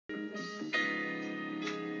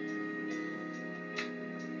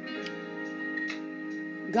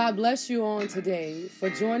God bless you on today for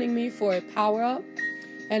joining me for a power up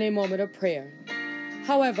and a moment of prayer.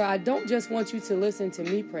 However, I don't just want you to listen to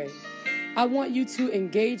me pray. I want you to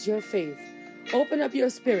engage your faith. Open up your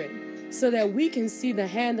spirit so that we can see the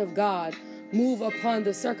hand of God move upon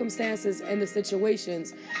the circumstances and the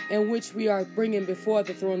situations in which we are bringing before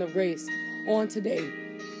the throne of grace on today.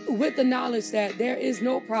 With the knowledge that there is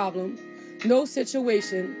no problem, no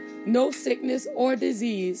situation, no sickness or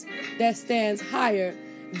disease that stands higher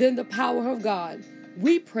than the power of God.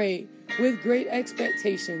 We pray with great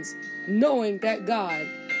expectations, knowing that God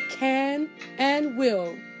can and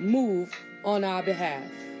will move on our behalf.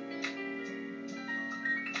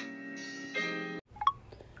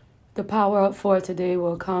 The power up for today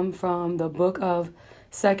will come from the book of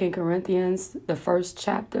 2 Corinthians, the first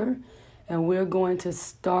chapter, and we're going to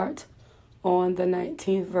start on the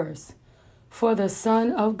 19th verse. For the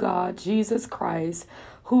Son of God, Jesus Christ,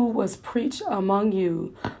 who was preached among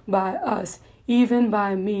you by us, even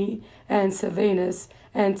by me and Silvanus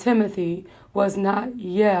and Timothy, was not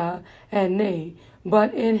yea and nay,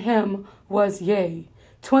 but in him was yea.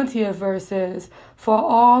 20th verse says, for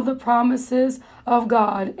all the promises of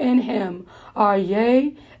God in him are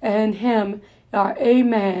yea, and him are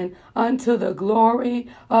amen, unto the glory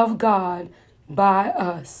of God by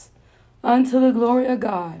us. Unto the glory of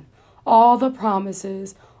God, all the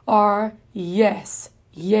promises are yes,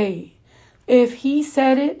 yea. If he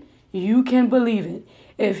said it, you can believe it.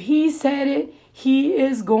 If he said it, he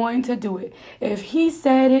is going to do it. If he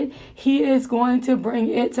said it, he is going to bring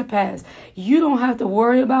it to pass. You don't have to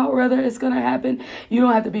worry about whether it's going to happen. You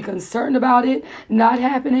don't have to be concerned about it not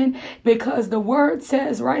happening, because the word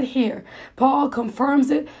says right here, Paul confirms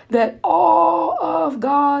it, that all of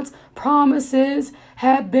God's promises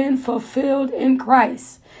have been fulfilled in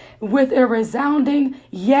Christ with a resounding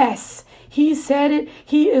yes. He said it.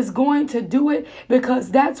 He is going to do it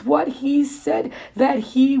because that's what he said that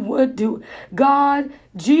he would do.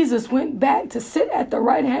 Jesus went back to sit at the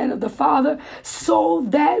right hand of the Father so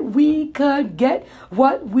that we could get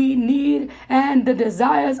what we need and the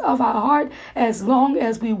desires of our heart as long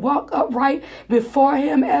as we walk upright before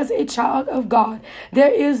him as a child of God.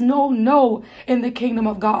 There is no in the kingdom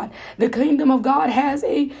of God. The kingdom of God has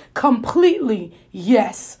a completely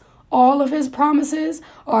yes. All of his promises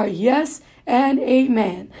are yes and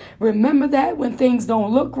amen. Remember that when things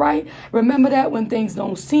don't look right. Remember that when things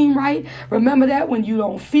don't seem right. Remember that when you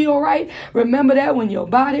don't feel right. Remember that when your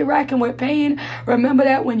body racking with pain. Remember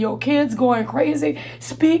that when your kids going crazy.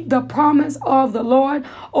 Speak the promise of the Lord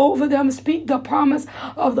over them. Speak the promise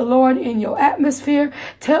of the Lord in your atmosphere.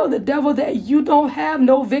 Tell the devil that you don't have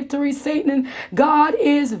no victory, Satan. God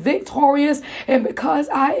is victorious, and because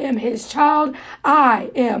I am his child, I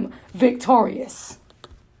am victorious.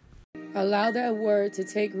 Allow that word to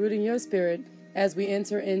take root in your spirit as we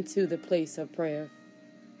enter into the place of prayer.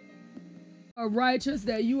 Are righteous,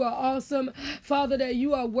 that you are awesome, Father, that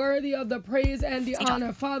you are worthy of the praise and the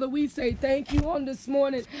honor. Father, we say thank you on this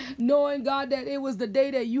morning, knowing, God, that it was the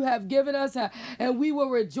day that you have given us, and we will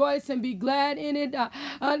rejoice and be glad in it,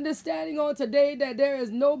 understanding on today that there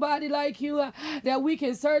is nobody like you, that we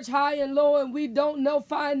can search high and low and we don't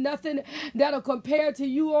find nothing that'll compare to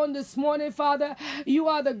you on this morning, Father. You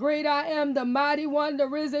are the great I am, the mighty one, the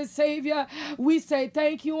risen Savior. We say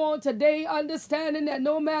thank you on today, understanding that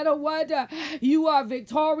no matter what, you are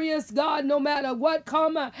victorious, God, no matter what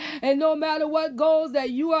comes and no matter what goes, that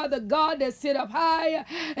you are the God that sit up high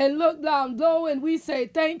and look down low. And we say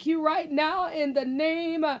thank you right now in the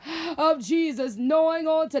name of Jesus, knowing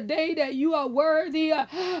on today that you are worthy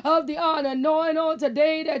of the honor, knowing on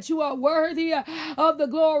today that you are worthy of the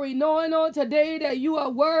glory, knowing on today that you are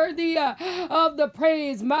worthy of the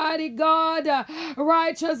praise. Mighty God,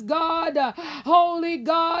 righteous God, holy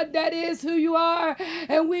God, that is who you are.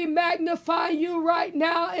 And we magnify you right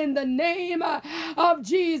now in the name of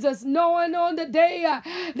Jesus, knowing on the day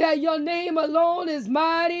that your name alone is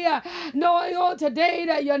mighty, knowing on today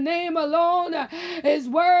that your name alone is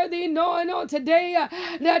worthy, knowing on today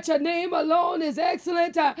that your name alone is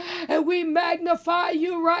excellent, and we magnify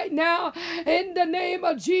you right now in the name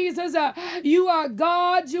of Jesus. You are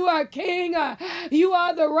God, you are King, you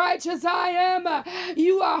are the righteous I am,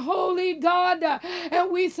 you are holy God,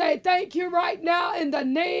 and we say thank you right now in the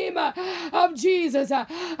name of Jesus.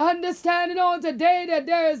 Understanding on today that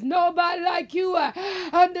there is nobody like you.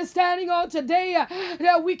 Understanding on today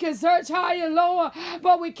that we can search high and low,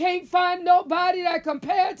 but we can't find nobody that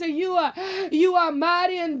compared to you. You are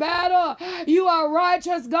mighty in battle. You are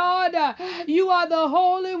righteous, God. You are the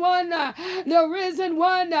Holy One, the risen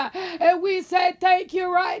one. And we say thank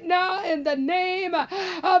you right now in the name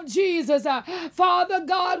of Jesus. Father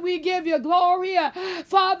God, we give you glory.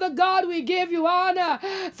 Father God, we give you honor.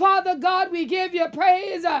 Father God, we give you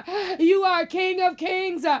praise. You are King of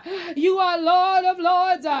kings. You are Lord of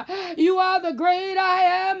lords. You are the great I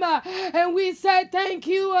am. And we say thank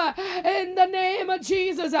you in the name of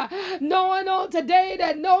Jesus. Knowing on today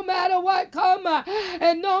that no matter what comes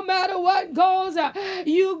and no matter what goes,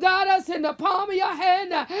 you got us in the palm of your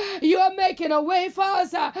hand. You're making a way for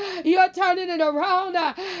us. You're turning it around,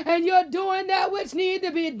 and you're doing that which needs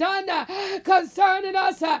to be done concerning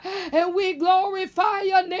us. And we glorify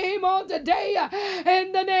your name on today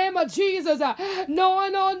in the name of Jesus.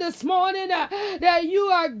 Knowing on this morning that you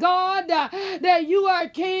are God, that you are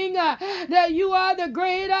King, that you are the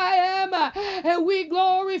great I am, and we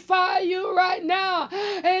glorify you right now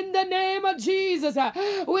in the name of Jesus.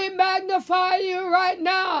 We magnify you right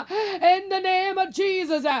now in the name of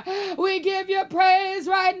Jesus. We give you praise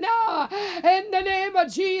right now in the name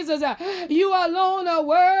of Jesus. You alone are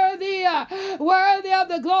worthy, worthy of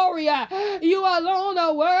the glory. You alone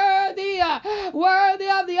are worthy, worthy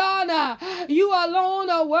of the honor. You alone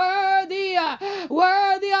are worthy,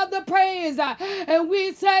 worthy of the praise. And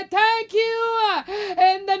we say thank you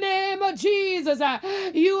in the name of Jesus.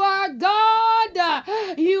 You are God.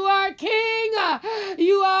 You are King.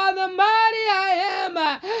 You are the mighty I am.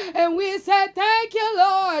 And we say thank you,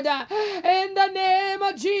 Lord, in the name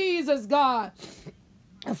of Jesus, God.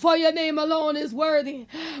 For your name alone is worthy,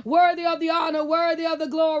 worthy of the honor, worthy of the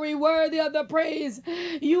glory, worthy of the praise.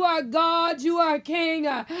 You are God, you are King,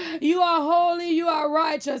 you are holy, you are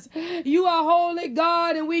righteous. You are holy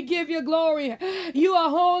God, and we give you glory. You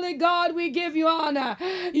are holy God, we give you honor.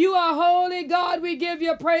 You are holy God, we give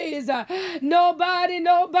you praise. Nobody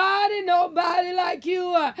like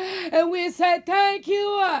you. And we say thank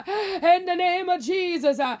you in the name of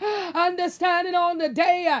Jesus. Understanding on the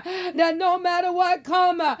day that no matter what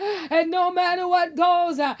comes, and no matter what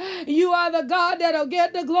goes, you are the God that'll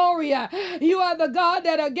get the glory. You are the God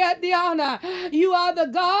that'll get the honor. You are the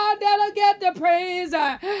God that'll get the praise.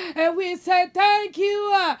 And we say thank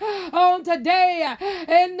you on today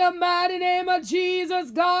in the mighty name of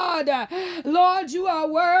Jesus, God. Lord, you are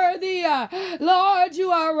worthy. Lord,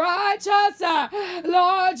 you are righteous.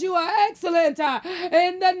 Lord, you are excellent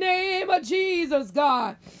in the name of Jesus,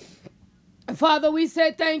 God. Father, we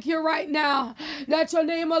say thank you right now that your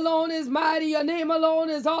name alone is mighty. Your name alone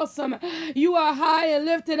is awesome. You are high and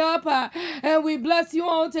lifted up. And we bless you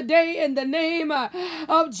on today in the name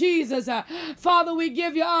of Jesus. Father, we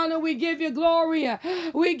give you honor. We give you glory.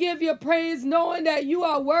 We give you praise knowing that you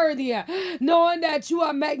are worthy. Knowing that you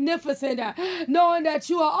are magnificent. Knowing that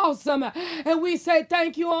you are awesome. And we say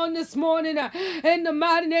thank you on this morning in the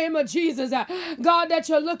mighty name of Jesus. God, that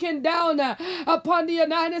you're looking down upon the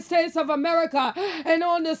United States of America. And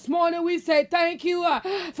on this morning we say thank you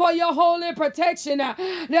for your holy protection,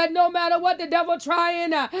 that no matter what the devil trying,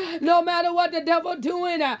 no matter what the devil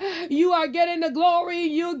doing, you are getting the glory,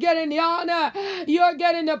 you're getting the honor, you're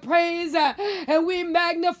getting the praise, and we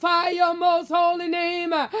magnify your most holy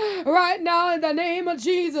name right now in the name of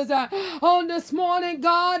Jesus. On this morning,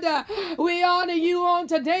 God, we honor you on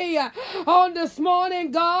today. On this morning,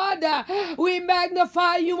 God, we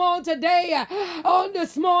magnify you on today. On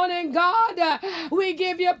this morning, God, we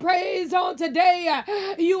give you praise on today.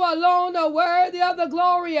 You alone are worthy of the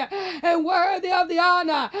glory and worthy of the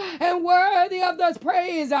honor and worthy of the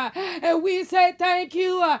praise. And we say thank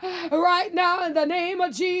you right now in the name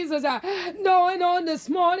of Jesus, knowing on this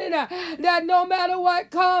morning that no matter what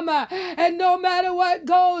comes and no matter what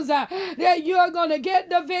goes, that you're going to get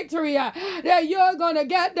the victory, that you're going to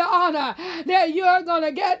get the honor, that you're going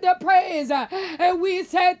to get the praise. And we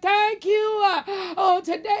say thank you on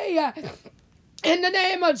today. In the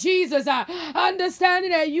name of Jesus, understanding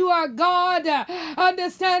that you are God,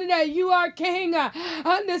 understanding that you are King,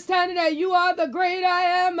 understanding that you are the great I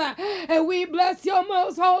am, and we bless your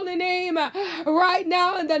most holy name right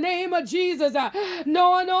now in the name of Jesus,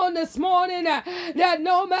 knowing on this morning that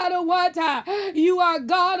no matter what, you are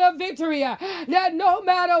God of victory, that no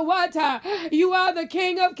matter what, you are the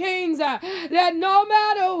King of kings, that no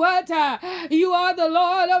matter what, you are the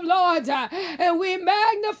Lord of lords, and we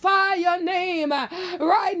magnify your name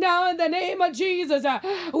right now in the name of Jesus.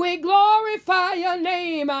 We glorify your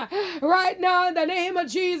name right now in the name of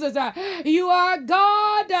Jesus. You are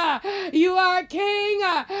God. You are King.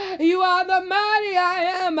 You are the mighty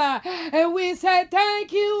I am. And we say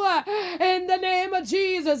thank you in the name of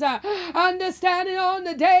Jesus. Understanding on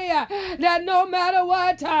the day that no matter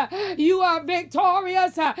what, you are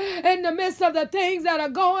victorious in the midst of the things that are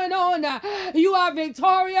going on. You are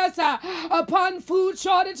victorious upon food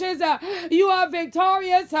shortages. You are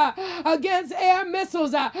victorious against air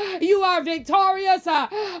missiles. You are victorious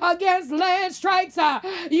against land strikes.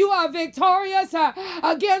 You are victorious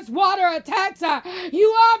against water attacks. You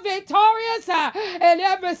are victorious in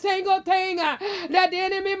every single thing that the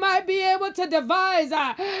enemy might be able to devise.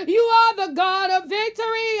 You are the God of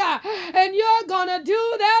victory, and you're gonna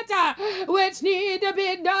do that which need to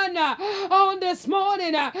be done on this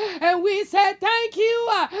morning. And we say thank you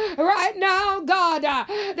right now, God,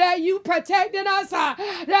 that you protecting us,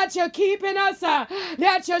 that you're keeping us,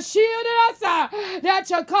 that you're shielding us, that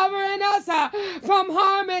you're covering us from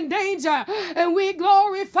harm and danger. And we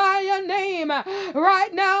glorify your name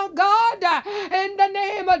right now, God, in the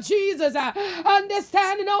name of Jesus.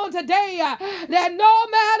 Understanding on today that no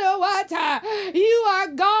matter what, you are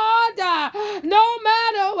God. No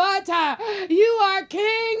matter what, you are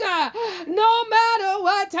King. No matter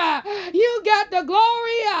what, you get the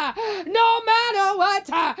glory. No matter what,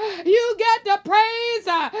 you get the praise.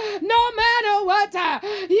 No matter what,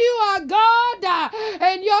 you are God,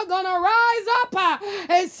 and you're gonna rise up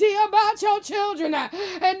and see about your children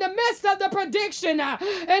in the midst of the prediction,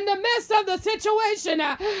 in the midst of the situation,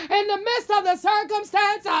 in the midst of the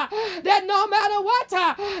circumstance, that no matter what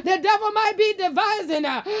the devil might be devising,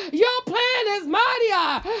 your plan is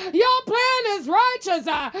mighty, your plan is righteous,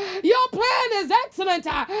 your plan is excellent,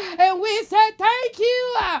 and we say thank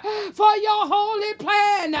you for your holy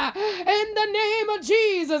plan in the name of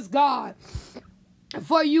Jesus, God.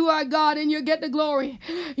 For you are God and you get the glory.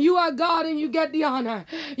 You are God and you get the honor.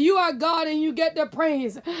 You are God and you get the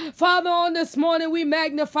praise. Father, on this morning we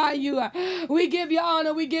magnify you. We give you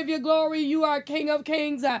honor. We give you glory. You are King of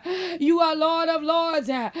kings. You are Lord of lords.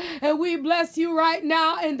 And we bless you right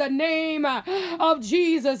now in the name of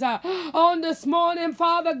Jesus. On this morning,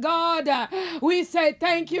 Father God, we say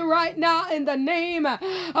thank you right now in the name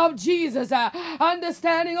of Jesus.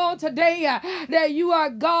 Understanding on today that you are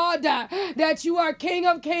God, that you are King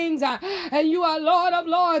of kings, and you are Lord of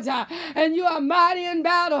lords, and you are mighty in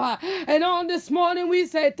battle. And on this morning we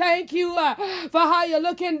say thank you for how you're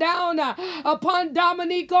looking down upon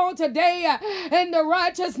Dominique on today in the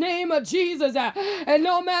righteous name of Jesus. And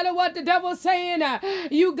no matter what the devil's saying,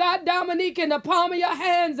 you got Dominique in the palm of your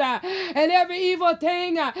hands, and every evil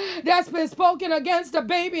thing that's been spoken against the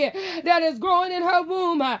baby that is growing in her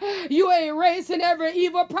womb, you are erasing every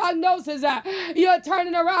evil prognosis. You're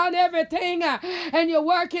turning around everything and you're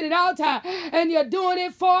working it out and you're doing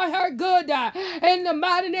it for her good in the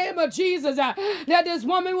mighty name of Jesus, that this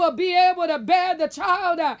woman will be able to bear the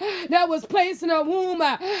child that was placed in her womb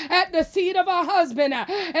at the seed of her husband,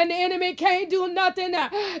 and the enemy can't do nothing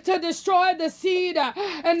to destroy the seed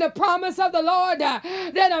and the promise of the Lord,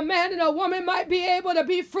 that a man and a woman might be able to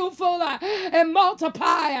be fruitful and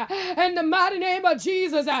multiply in the mighty name of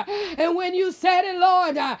Jesus. And when you said it,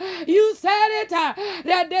 Lord, you said it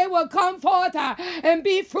that they will come forth and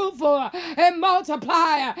be fruitful and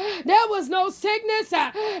multiply. There was no sickness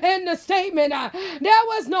in the statement. There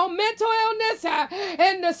was no mental illness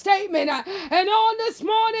in the statement. And on this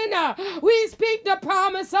morning, we speak the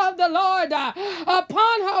promise of the Lord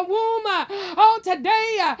upon her womb on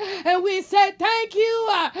today. And we say thank you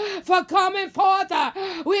for coming forth.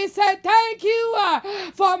 We say thank you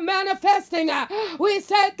for manifesting. We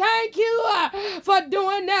say thank you for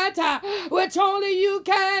doing that which only you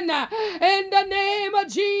can in the name of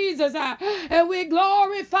Jesus. And we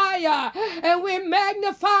glorify you and we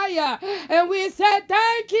magnify you and we say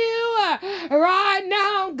thank you right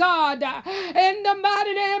now, God, in the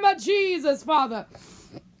mighty name of Jesus, Father.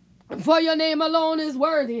 For your name alone is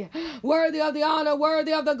worthy, worthy of the honor,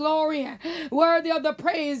 worthy of the glory, worthy of the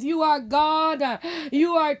praise. You are God,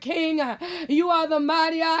 you are King, you are the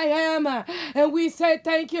mighty I am. And we say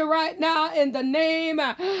thank you right now in the name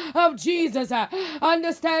of Jesus.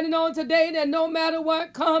 Understanding on today that no matter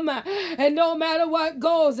what comes and no matter what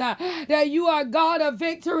goes, that you are God of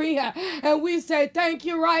victory. And we say thank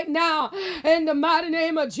you right now in the mighty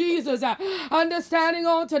name of Jesus. Understanding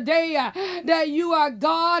on today that you are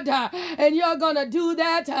God, and you're going to do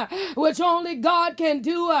that which only God can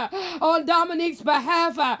do on Dominique's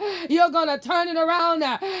behalf. You're going to turn it around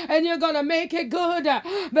and you're going to make it good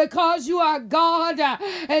because you are God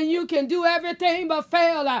and you can do everything but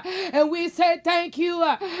fail. And we say thank you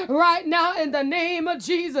right now in the name of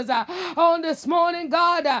Jesus. On this morning,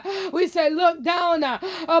 God, we say look down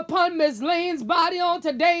upon Miss Lane's body on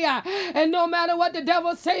today, and no matter what the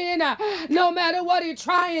devil's saying, no matter what he's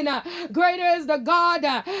trying, greater is the God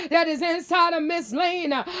that is inside of Miss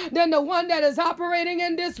Lane than the one that is operating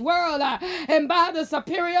in this world. And by the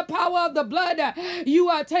superior power of the blood, you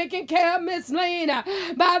are taking care of Miss Lane.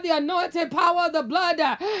 By the anointed power of the blood,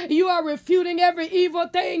 you are refuting every evil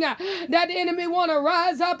thing that the enemy want to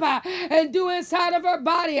rise up and do inside of her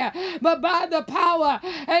body. But by the power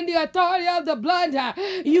and the authority of the blood,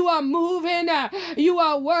 you are moving, you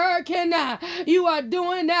are working, you are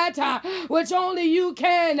doing that which only you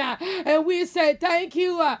can. And we say thank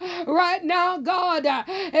you right now, God,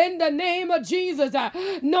 in the name of Jesus,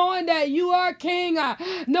 knowing that you are King,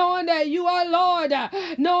 knowing that you are Lord,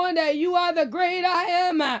 knowing that you are the great I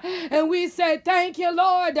am. And we say thank you,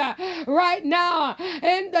 Lord, right now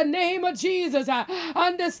in the name of Jesus,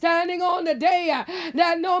 understanding on the day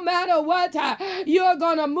that no matter what, you're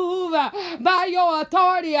going to move by your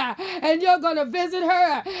authority and you're going to visit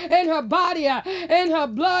her in her body, in her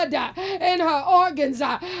blood, in her organs,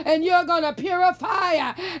 and you're going to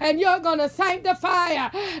purify and you're going to sanctify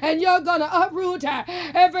and you're going to uproot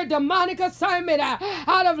every demonic assignment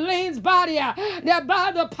out of Lane's body, that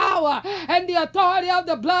by the power and the authority of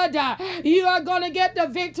the blood, you are going to get the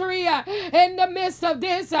victory in the midst of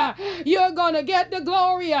this. You're going to get the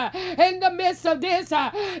glory in the midst of this.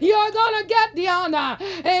 You're going to get the honor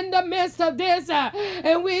in the midst of this.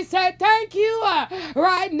 And we say thank you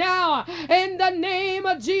right now in the name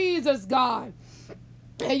of Jesus, God.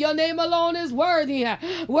 And your name alone is worthy,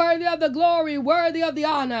 worthy of the glory, worthy of the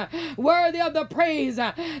honor, worthy of the praise.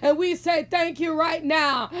 And we say thank you right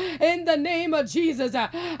now in the name of Jesus,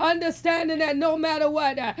 understanding that no matter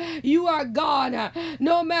what, you are God.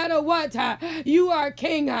 No matter what, you are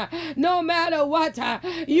King. No matter what,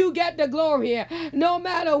 you get the glory. No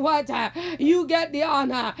matter what, you get the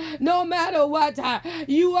honor. No matter what,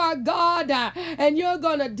 you are God, and you're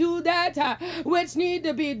going to do that which need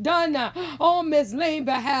to be done on Miss Lane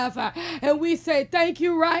behalf. And we say thank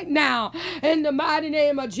you right now in the mighty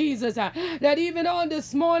name of Jesus, that even on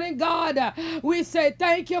this morning, God, we say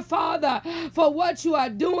thank you, Father, for what you are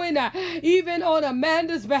doing even on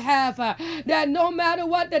Amanda's behalf, that no matter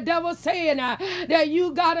what the devil's saying, that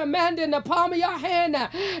you got Amanda in the palm of your hand,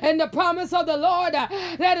 and the promise of the Lord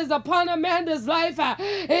that is upon Amanda's life,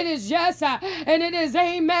 it is yes and it is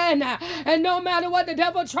amen. And no matter what the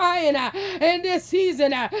devil trying in this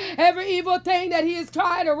season, every evil thing that he is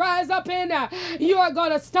trying to rise up in, you are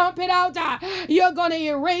going to stomp it out. You're going to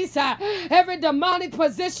erase every demonic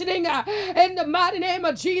positioning in the mighty name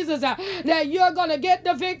of Jesus, that you're going to get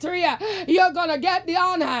the victory, you're going to get the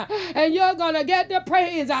honor, and you're going to get the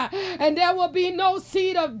praise, and there will be no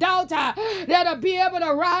seed of doubt that'll be able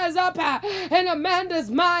to rise up in Amanda's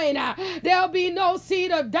mind. There'll be no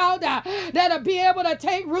seed of doubt that'll be able to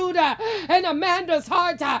take root in Amanda's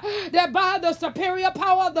heart, that by the superior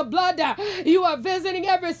power of the blood, you are visiting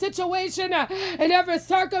every situation and every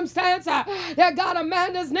circumstance that got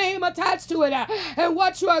Amanda's name attached to it. And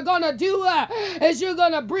what you are going to do is you're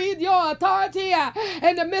going to breathe your authority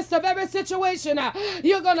in the midst of every situation.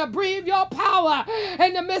 You're going to breathe your power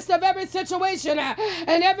in the midst of every situation,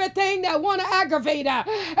 and everything that want to aggravate,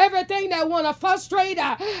 everything that want to frustrate,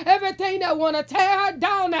 everything that want to tear her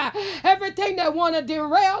down, everything that want to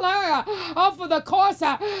derail her off of the course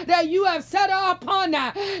that you have set her upon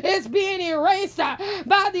is being erased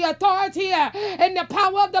by the authority and the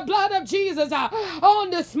power of the blood of Jesus. On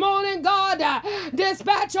this morning, God,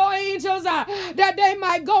 dispatch your angels that they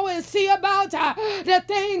might go and see about the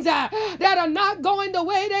things that are not going the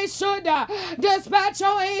way they should. Dispatch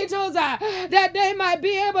your angels that they might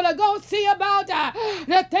be able to go see about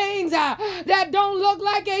the things that don't look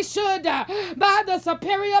like they should. By the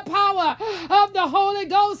superior power of the Holy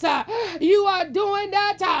Ghost, you are doing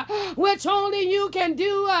that which only you can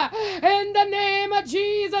do in the name of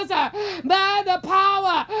Jesus. By the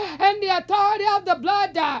power and the authority of the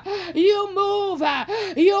blood, you move,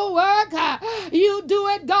 you work, you do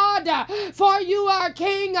it, God, for you are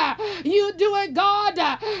King, You do it, God,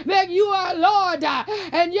 that you are Lord,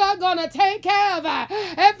 and you're going to take care of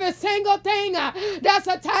every single thing that's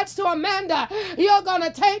attached to Amanda. You're going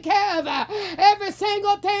to take care of every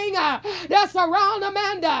single thing that's around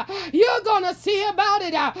Amanda. You're going to see about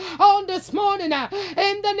it on this morning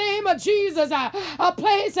in the name of Jesus. A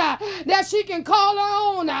place that she can call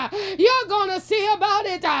her own. You're going to see about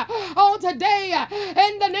it on today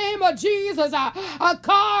in the name of Jesus. A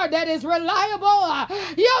car that is reliable.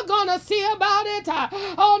 You're going to see about it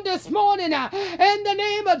on this morning in the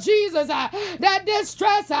name of Jesus. That this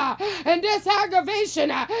stress and this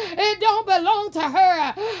aggravation, it don't belong to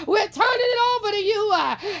her. We're turning it over to you,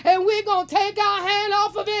 and we're going to take our hand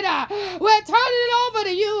off of it. We're turning it over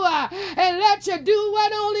to you and let you do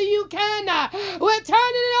what only you can. We're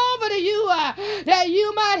turning it over to you that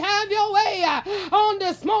you might have your way on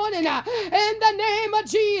this morning in the name of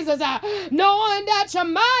Jesus, knowing that you're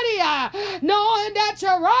mighty, knowing that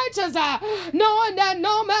you're righteous, knowing that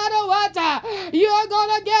no matter what, you're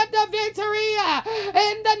going to get the victory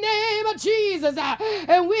in the name of Jesus.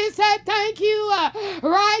 And we say thank you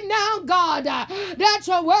right now, God, that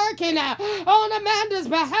you're working on Amanda's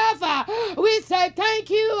behalf. We say thank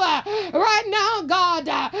you right now, God,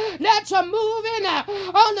 that you're moving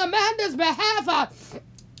on Amanda's behalf.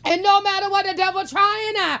 And no matter what the devil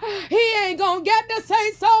trying, he ain't gonna get to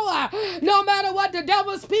say so. No matter what the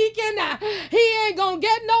devil speaking, he ain't gonna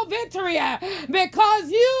get no victory because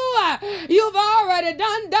you've already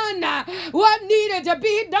done what needed to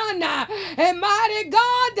be done. And mighty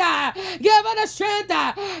God, give her the strength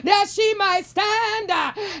that she might stand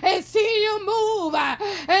and see you move,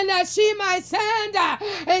 and that she might stand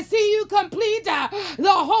and see you complete the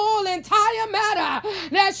whole entire matter,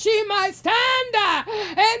 that she might stand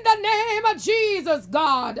in the name of Jesus,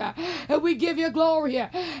 God. And we give you glory,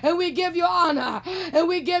 and we give you honor, and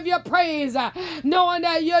we give you praise, knowing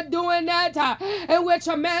that you're doing that in which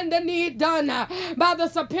Amanda need done by the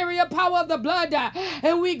superior power of the blood.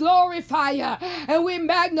 And we glorify you, and we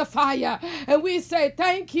magnify you, and we say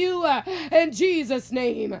thank you in Jesus'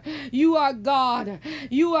 name. You are God,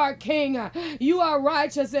 you are King, you are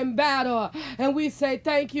righteous in battle, and we say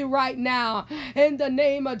thank you right now in the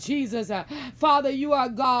name of Jesus. Father, you are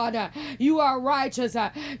God, you are righteous,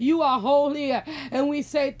 you are holy, and we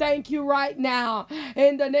say thank you right now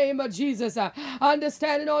in the name of Jesus.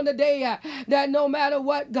 Understanding on the day that no matter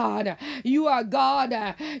what, God, you are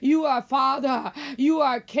God, you are Father, you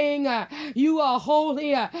are King, you are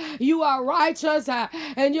holy, you are righteous,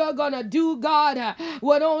 and you're gonna do, God,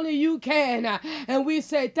 what only you can. And we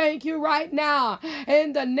say thank you right now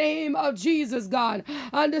in the name of Jesus, God.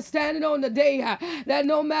 Understanding on the day that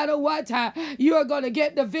no matter what, you're gonna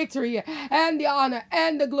get the victory and the honor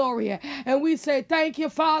and the glory. And we say thank you,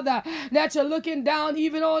 Father, that you're looking down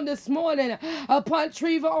even on this morning upon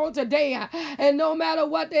Treva on today. And no matter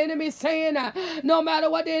what the enemy's saying, no matter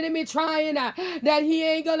what the enemy trying, that he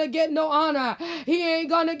ain't gonna get no honor, he ain't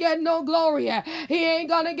gonna get no glory, he ain't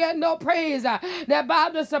gonna get no praise. That by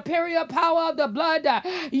the superior power of the blood,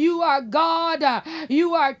 you are God,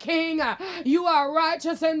 you are King, you are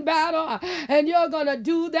righteous in battle, and you're gonna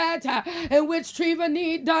do that in which Treva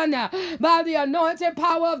need done by the anointed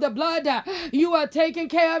power of the blood. You are taking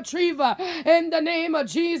care of Treva in the name of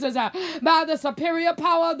Jesus. By the superior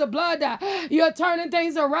power of the blood, you're turning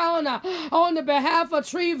things around on the behalf of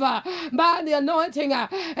Treva. By the anointing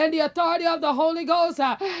and the authority of the Holy Ghost,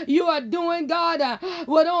 you are doing, God,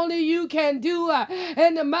 what only you can do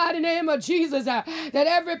in the mighty name of Jesus. That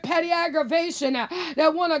every petty aggravation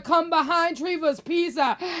that want to come behind Treva's peace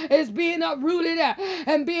is being uprooted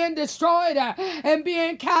and being destroyed and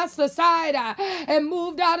being cast aside and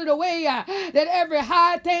moved out of the way. That every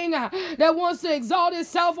high thing that wants to exalt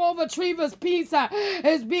itself over Treva's peace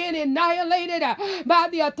is being annihilated by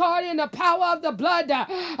the authority and the power of the blood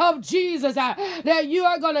of Jesus. That you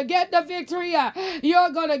are going to get the victory,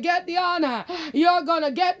 you're going to get the honor, you're going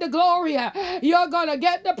to get the glory, you're going to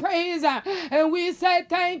get the praise. And we say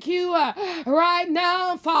thank you right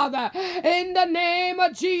now, Father, in the name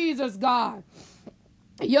of Jesus, God.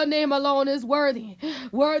 Your name alone is worthy,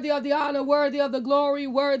 worthy of the honor, worthy of the glory,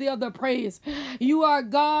 worthy of the praise. You are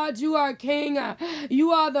God, you are King,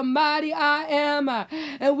 you are the mighty I am.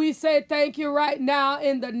 And we say thank you right now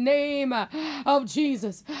in the name of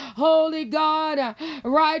Jesus. Holy God,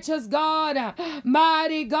 righteous God,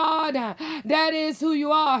 mighty God, that is who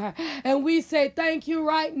you are. And we say thank you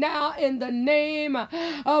right now in the name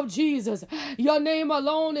of Jesus. Your name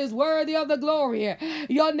alone is worthy of the glory.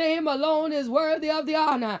 Your name alone is worthy of the honor.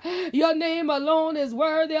 honor. Your name alone is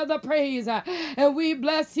worthy of the praise. And we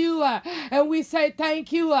bless you and we say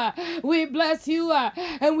thank you. We bless you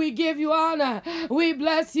and we give you honor. We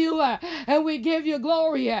bless you and we give you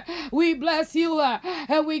glory. We bless you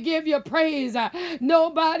and we give you praise.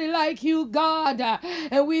 Nobody like you, God.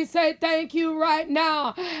 And we say thank you right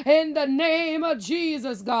now in the name of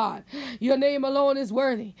Jesus, God. Your name alone is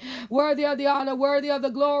worthy. Worthy of the honor, worthy of the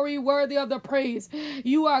glory, worthy of the praise.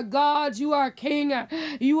 You are God, you are King,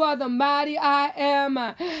 you are the mighty I am.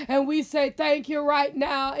 And we say thank you right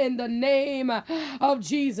now in the name of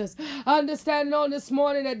Jesus. Understanding on this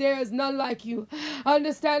morning that there is none like you.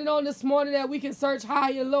 Understanding on this morning that we can search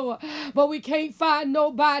high and low, but we can't find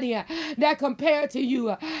nobody that compared to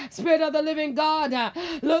you. Spirit of the living God,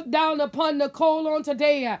 look down upon Nicole on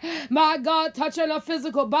today. My God, touching her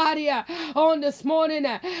physical body on this morning,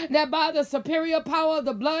 that by the superior power of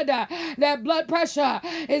the blood, that blood pressure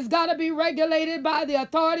is got to be regulated by the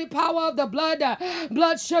authority power of the blood.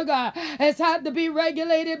 Blood sugar has had to be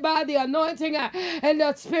regulated by the anointing and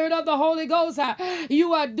the Spirit of the Holy Ghost.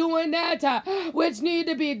 You are doing that which need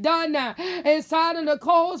to be done inside of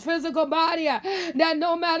Nicole's physical body, that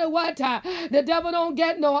no matter what, the devil don't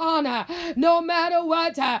get no honor. No matter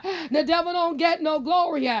what, the devil don't get no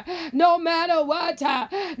glory. No matter what,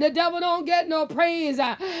 the devil don't get no praise.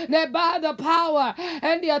 That by the power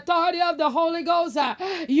and the authority of the Holy Ghost,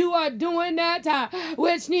 you are doing that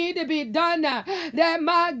which need to be done. That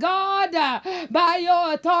my God, by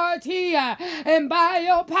your authority and by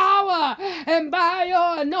your power and by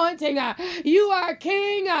your anointing, you are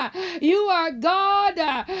King, you are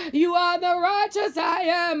God, you are the righteous I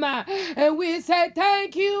am. And we say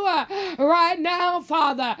thank you right now,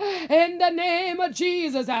 Father, in the name of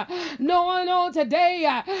Jesus. Knowing on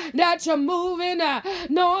today that you're moving,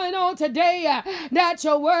 knowing on today that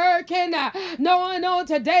you're working, knowing on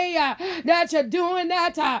today that you're doing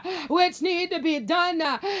that which need to be done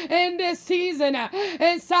in this season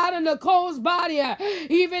inside of Nicole's body,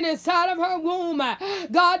 even inside of her womb.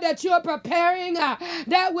 God, that you're preparing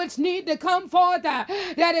that which need to come forth, that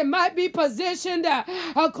it might be positioned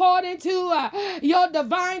according to your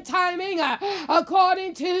divine timing,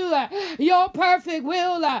 according to your perfect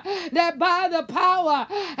will, that by the power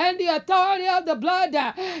and the authority of the blood,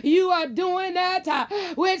 you are doing that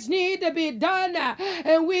which need to be done.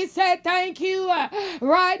 And we say thank you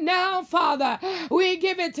right now, Father. We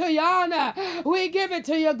give it to your honor. We give it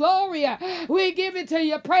to your glory. We give it to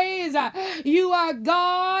your praise. You are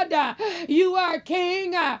God. You are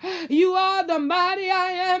King. You are the mighty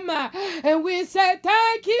I am. And we say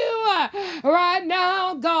thank you right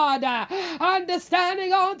now, God.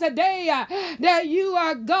 Understanding on today that you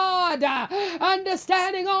are God.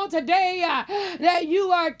 Understanding on today that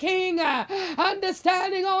you are King.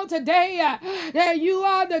 Understanding on today that you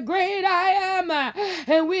are the great I am.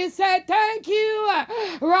 And we say thank you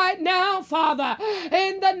right now, Father,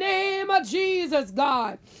 in the name of Jesus,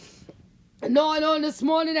 God. Knowing on this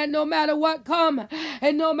morning that no matter what come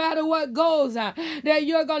and no matter what goes, that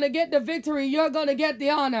you're going to get the victory, you're going to get the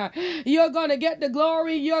honor, you're going to get the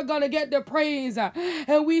glory, you're going to get the praise.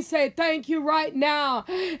 And we say thank you right now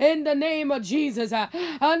in the name of Jesus.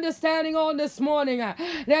 Understanding on this morning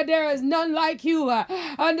that there is none like you.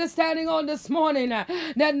 Understanding on this morning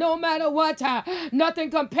that no matter what, nothing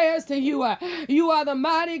compares to you. You are the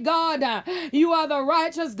mighty God. You are the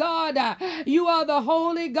righteous God. You are the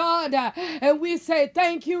holy God. And we say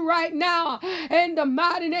thank you right now in the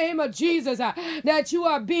mighty name of Jesus that you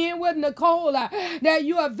are being with Nicole, that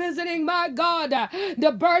you are visiting, my God,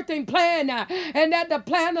 the birthing plan, and that the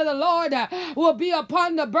plan of the Lord will be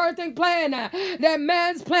upon the birthing plan, that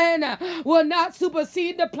man's plan will not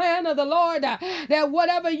supersede the plan of the Lord, that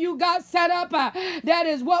whatever you got set up, that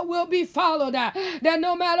is what will be followed, that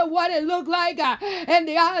no matter what it looked like in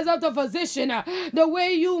the eyes of the physician, the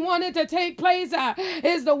way you want it to take place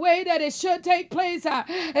is the way that it should take place,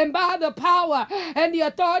 and by the power and the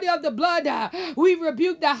authority of the blood, we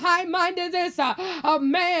rebuke the high-mindedness of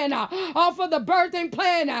man off of the birthing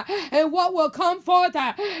plan, and what will come forth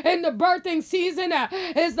in the birthing season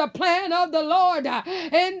is the plan of the Lord,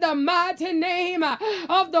 in the mighty name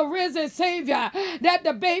of the risen Savior, that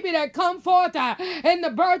the baby that come forth in the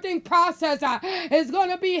birthing process is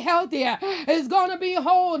going to be healthy, is going to be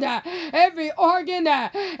whole, every organ,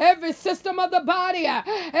 every system of the body,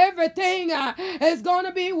 everything everything is going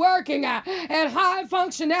to be working at high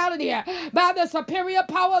functionality by the superior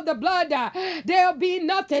power of the blood. There'll be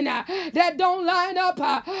nothing that don't line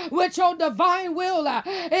up with your divine will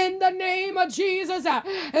in the name of Jesus.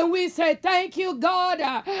 And we say thank you,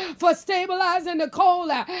 God, for stabilizing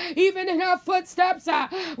Nicole, even in her footsteps.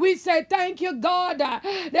 We say thank you, God,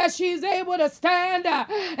 that she's able to stand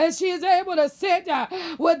and she's able to sit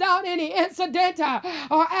without any incident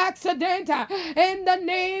or accident in the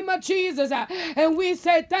name of Jesus. And we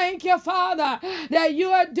say thank you, Father, that you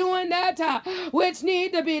are doing that which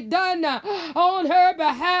need to be done on her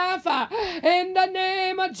behalf in the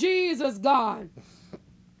name of Jesus, God.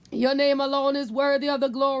 Your name alone is worthy of the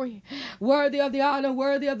glory, worthy of the honor,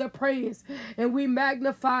 worthy of the praise. And we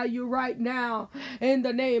magnify you right now in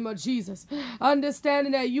the name of Jesus.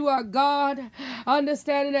 Understanding that you are God,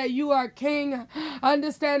 understanding that you are King,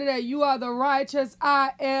 understanding that you are the righteous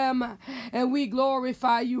I am. And we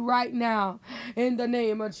glorify you right now in the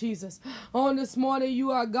name of Jesus. On this morning,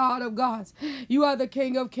 you are God of gods. You are the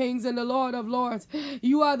King of kings and the Lord of lords.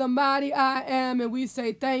 You are the mighty I am. And we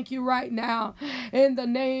say thank you right now in the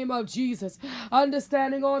name of Jesus.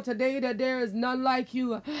 Understanding on today that there is none like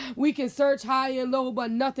you. We can search high and low, but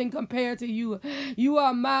nothing compared to you. You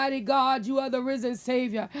are mighty God. You are the risen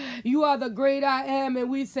Savior. You are the great I am. And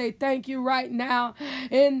we say thank you right now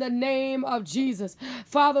in the name of Jesus.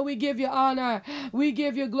 Father, we give you honor. We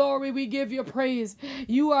give you glory. We give you praise.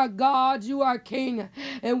 You are God. You are King.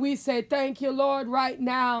 And we say thank you, Lord, right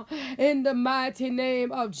now in the mighty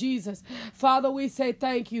name of Jesus. Father, we say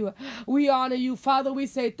thank you. We honor you. Father, we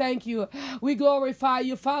say thank you. We glorify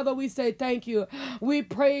you. Father, we say thank you. We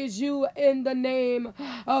praise you in the name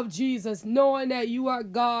of Jesus, knowing that you are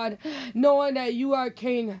God, knowing that you are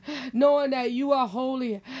King, knowing that you are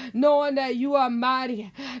holy, knowing that you are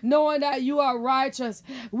mighty, knowing that you are righteous.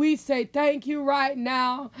 We say thank you right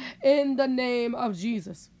now in the name of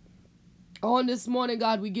Jesus. On this morning,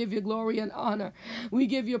 God, we give you glory and honor. We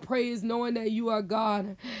give you praise knowing that you are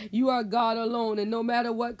God. You are God alone. And no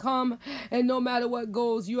matter what comes and no matter what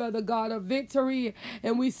goes, you are the God of victory.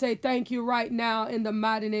 And we say thank you right now in the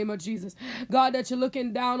mighty name of Jesus. God, that you're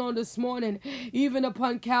looking down on this morning, even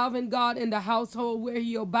upon Calvin, God, in the household where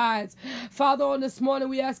he abides. Father, on this morning,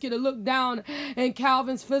 we ask you to look down in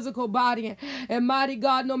Calvin's physical body. And mighty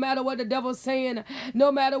God, no matter what the devil's saying,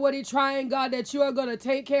 no matter what he's trying, God, that you are going to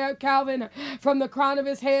take care of Calvin from the crown of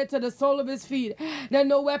his head to the sole of his feet. That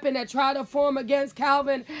no weapon that try to form against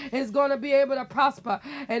Calvin is going to be able to prosper.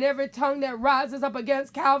 And every tongue that rises up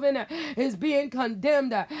against Calvin is being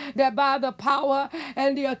condemned. That by the power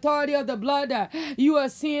and the authority of the blood, you are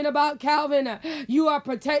seeing about Calvin. You are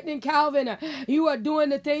protecting Calvin. You are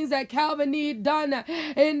doing the things that Calvin need done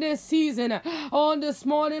in this season. On this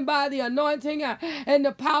morning, by the anointing and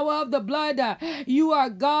the power of the blood, you are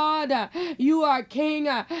God. You are King.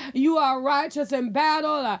 You are righteous in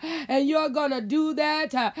battle, and you're gonna do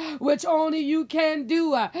that which only you can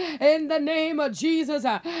do in the name of Jesus,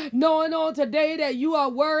 knowing on today that you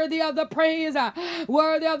are worthy of the praise,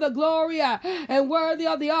 worthy of the glory, and worthy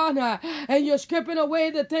of the honor. And you're stripping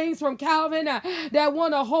away the things from Calvin that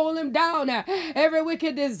want to hold him down, every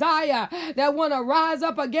wicked desire that want to rise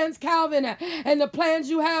up against Calvin and the plans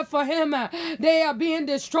you have for him. They are being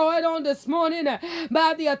destroyed on this morning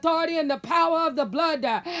by the authority and the power of the blood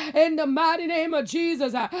in the mighty name of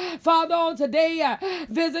Jesus. Father, on today,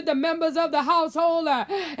 visit the members of the household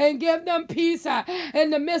and give them peace in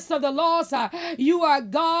the midst of the loss. You are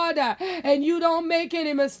God and you don't make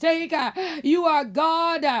any mistake. You are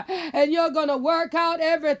God and you're going to work out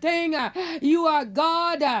everything. You are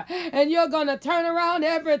God and you're going to turn around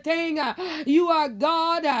everything. You are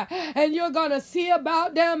God and you're going to see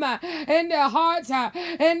about them in their hearts,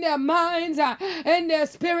 in their minds, in their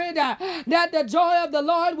spirit, that the joy of the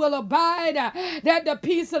Lord will abide, that the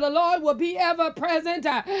peace of the Lord will be ever present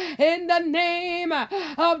in the name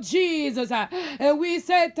of Jesus. And we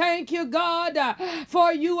say thank you, God,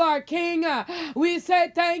 for you are King. We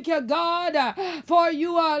say thank you, God, for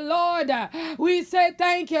you are Lord. We say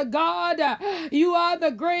thank you, God, you are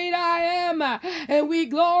the great I am, and we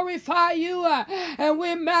glorify you and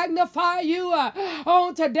we magnify you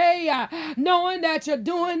on today, knowing that you're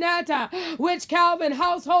doing that which Calvin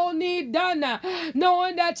household need done,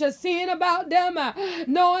 knowing that you're seeing about them,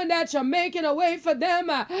 knowing that you're making a way for them,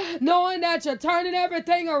 knowing that you're turning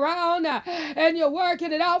everything around and you're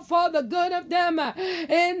working it out for the good of them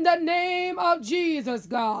in the name of Jesus,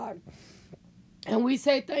 God. And we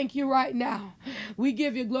say thank you right now. We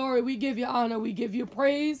give you glory. We give you honor. We give you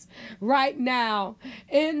praise right now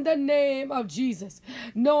in the name of Jesus.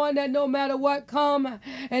 Knowing that no matter what come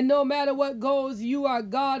and no matter what goes, you are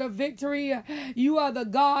God of victory. You are the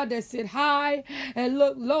God that sit high and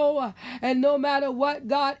look low. And no matter what,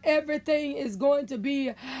 God, everything is going to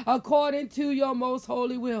be according to your most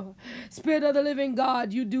holy will. Spirit of the living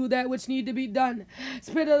God, you do that which need to be done.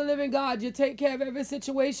 Spirit of the living God, you take care of every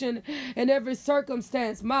situation and every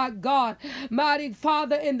circumstance. My God, mighty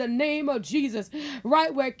Father, in the name of Jesus,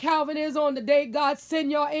 right where Calvin is on the day, God, send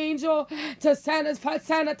your angel to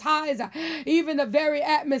sanitize even the very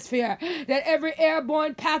atmosphere, that every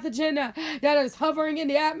airborne pathogen that is hovering in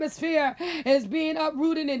the atmosphere is being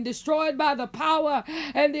uprooted and destroyed by the power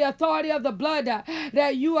and the authority of the blood,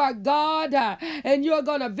 that you are God and you're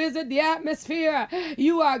going to visit the atmosphere.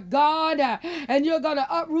 You are God and you're going to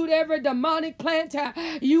uproot every demonic plant.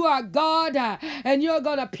 You are God and you're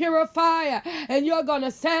going to purify and you're going to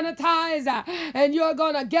sanitize and you're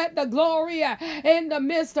going to get the glory in the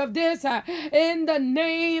midst of this in the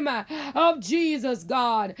name of Jesus,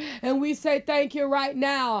 God. And we say thank you right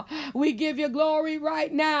now. We give you glory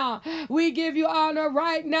right now. We give you honor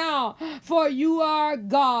right now, for you are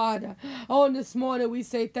God. On this morning we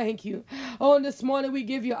say thank you. On this morning we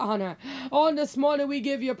give you honor. On this morning we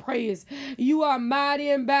give you praise. You are mighty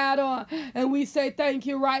in battle, and we say thank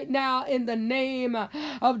you right now in the name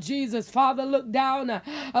of Jesus. Father, look down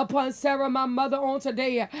upon Sarah, my mother, on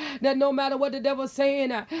today, that no matter what the devil's saying,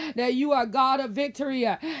 that you are God of victory,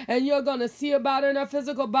 and you're going to see about her in her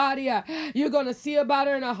physical body. You're going to see about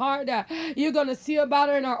her in her heart. You're going to see about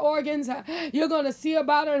her in her organs. You're going to see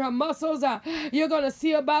about her in her muscles. You're going to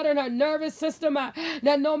see about her in her nervous system,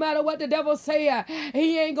 that no matter what the devil say,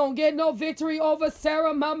 he ain't going to get no victory over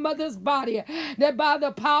Sarah, my mother's body. That by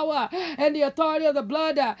the power and the authority of the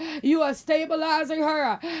blood, you are stabilizing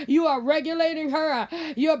her. You are regulating her.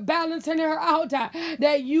 You're balancing her out,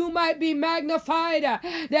 that you might be magnified,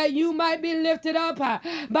 that you might be lifted up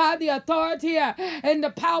by the authority and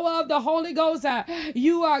the power of the Holy Ghost.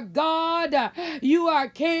 You are God. You are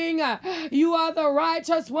King. You are the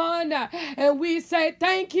righteous one. And we say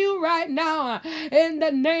thank you right now in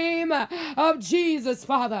the name of Jesus,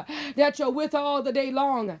 Father, that you're with her all the day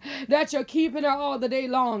long, that you're keeping her all the day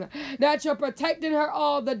long, that you're protecting her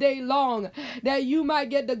all the day long, that you might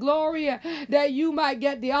get the glory, that you might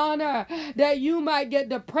get the honor, that you might get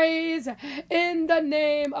the praise in the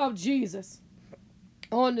name of Jesus.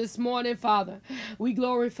 On this morning, Father, we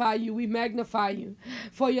glorify you, we magnify you,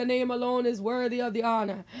 for your name alone is worthy of the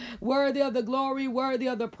honor, worthy of the glory, worthy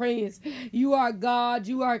of the praise. You are God,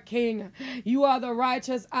 you are King, you are the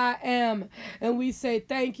righteous I am, and we say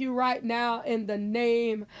thank you right now in the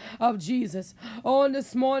name of Jesus. On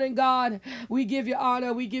this morning, God, we give you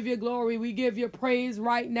honor, we give you glory, we give you praise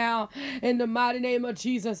right now in the mighty name of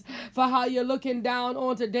Jesus, for how you're looking down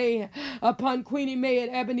on today upon Queenie Mae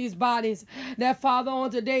and Ebony's bodies, that Father, on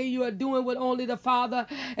today you are doing what only the Father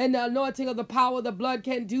and the anointing of the power of the blood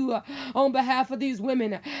can do on behalf of these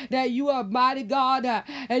women, that you are mighty God,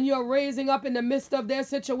 and you're raising up in the midst of their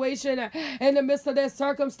situation, in the midst of their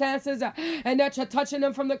circumstances, and that you're touching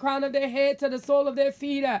them from the crown of their head to the sole of their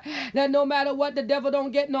feet, that no matter what, the devil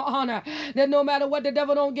don't get no honor, that no matter what, the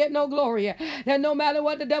devil don't get no glory, that no matter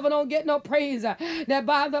what, the devil don't get no praise, that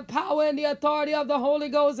by the power and the authority of the Holy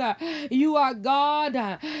Ghost, you are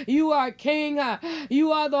God, you are King,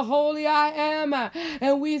 you are the holy I am.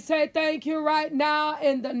 And we say thank you right now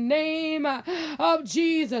in the name of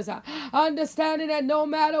Jesus. Understanding that no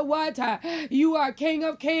matter what, you are King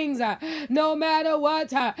of Kings. No matter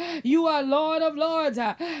what, you are Lord of Lords.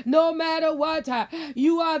 No matter what,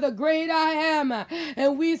 you are the great I am.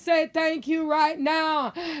 And we say thank you right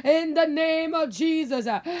now in the name of Jesus.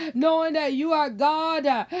 Knowing that you are God,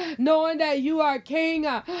 knowing that you are King,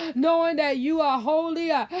 knowing that you are holy,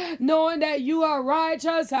 knowing that you are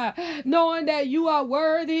righteous, knowing that you are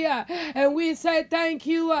worthy, and we say thank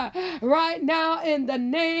you right now in the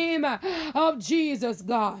name of Jesus,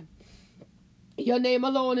 God. Your name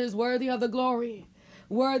alone is worthy of the glory,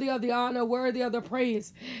 worthy of the honor, worthy of the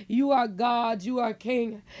praise. You are God, you are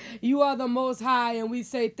King, you are the Most High, and we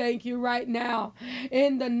say thank you right now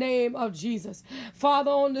in the name of Jesus.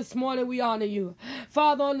 Father, on this morning we honor you.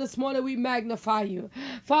 Father, on this morning we magnify you.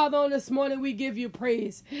 Father, on this morning we give you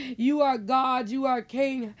praise. You are God, you are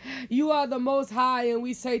King, you are the Most High, and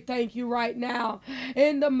we say thank you right now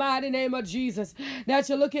in the mighty name of Jesus, that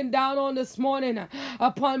you're looking down on this morning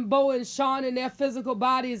upon Bo and Sean in their physical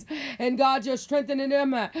bodies, and God, you're strengthening them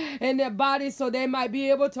them in their bodies so they might be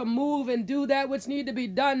able to move and do that which need to be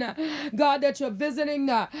done. God, that you're visiting,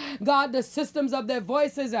 God, the systems of their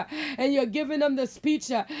voices, and you're giving them the speech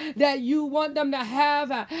that you want them to have,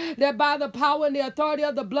 that by the power and the authority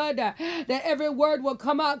of the blood, that every word will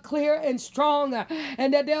come out clear and strong,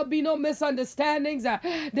 and that there'll be no misunderstandings,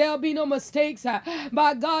 there'll be no mistakes.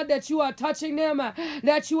 By God, that you are touching them,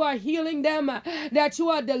 that you are healing them, that you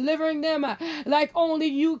are delivering them like only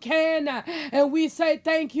you can. And we say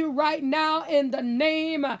thank you right now in the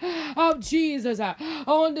name of Jesus.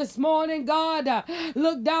 On this morning, God,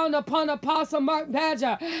 look down upon Apostle Mark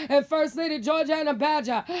Badger and First Lady Georgiana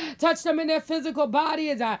Badger. Touch them in their physical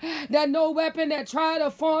bodies, that no weapon that try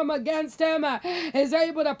to form against them is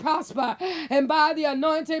able to prosper. And by the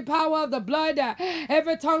anointing power of the blood,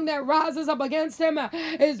 every tongue that rises up against them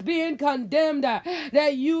is being condemned.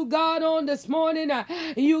 That you, God, on this morning,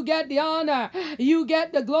 you get the honor, you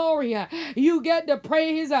get the glory, you get the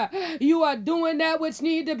praise. You are doing that which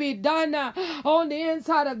need to be done on the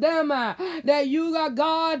inside of them. That you are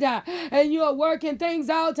God, and you are working things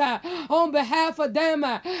out on behalf of them.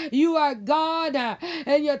 You are God,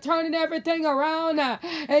 and you're turning everything around,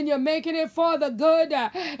 and you're making it for the good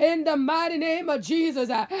in the mighty name of Jesus.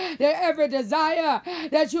 That every desire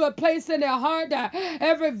that you have placed in their heart,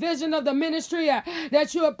 every vision of the ministry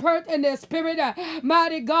that you have put in their spirit,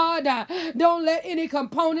 mighty God, don't let any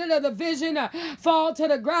component of the vision fall to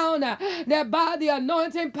the ground. That by the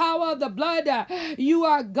anointing power of the blood, you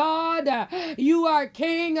are God, you are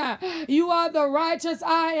King, you are the righteous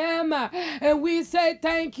I am, and we say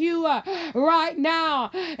thank you right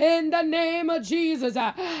now in the name of Jesus.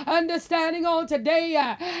 Understanding on today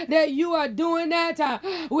that you are doing that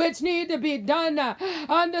which need to be done.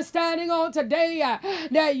 Understanding on today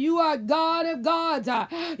that you are God of gods,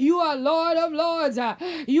 you are Lord of lords,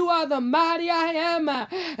 you are the mighty I am,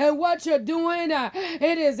 and what you're doing,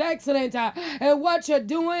 it is excellent, and what you're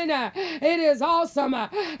doing, it is awesome,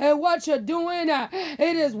 and what you're doing,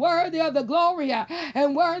 it is worthy of the glory,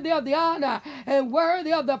 and worthy of the honor, and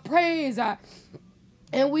worthy of the praise.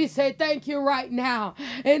 And we say thank you right now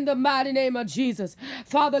in the mighty name of Jesus.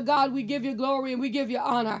 Father God, we give you glory and we give you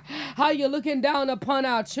honor. How you're looking down upon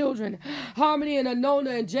our children. Harmony and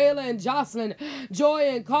Anona and Jayla and Jocelyn, Joy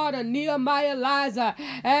and Carter, Nehemiah, Liza,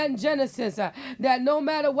 and Genesis. That no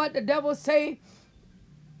matter what the devil say,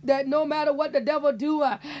 that no matter what the devil do,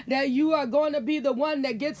 that you are going to be the one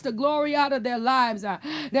that gets the glory out of their lives,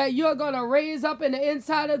 that you're going to raise up in the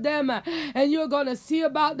inside of them, and you're going to see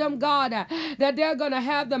about them, God, that they're going to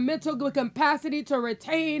have the mental capacity to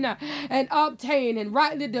retain and obtain and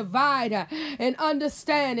rightly divide and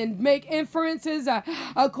understand and make inferences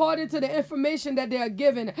according to the information that they are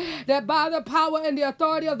given, that by the power and the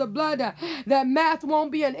authority of the blood, that math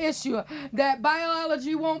won't be an issue, that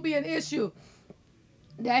biology won't be an issue,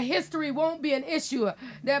 that history won't be an issue,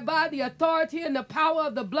 that by the authority and the power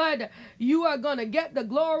of the blood, you are going to get the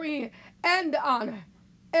glory and the honor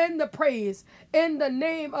and the praise in the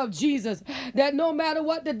name of Jesus. That no matter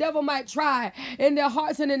what the devil might try in their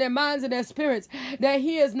hearts and in their minds and their spirits, that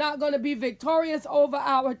he is not going to be victorious over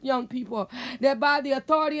our young people. That by the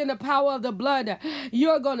authority and the power of the blood,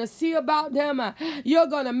 you're going to see about them. You're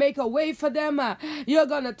going to make a way for them. You're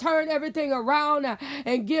going to turn everything around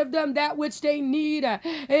and give them that which they need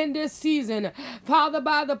in this season. Father,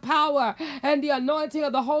 by the power and the anointing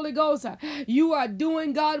of the Holy Ghost, you are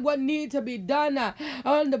doing, God, what needs to be done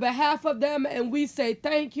on the behalf of them, and we say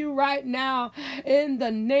thank you right now in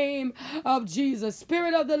the name of Jesus.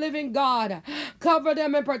 Spirit of the living God, cover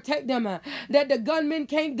them and protect them, that the gunman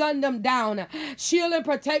can't gun them down. Shield and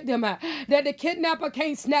protect them, that the kidnapper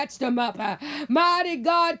can't snatch them up. Mighty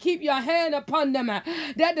God, keep your hand upon them,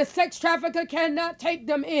 that the sex trafficker cannot take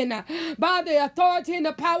them in. By the authority and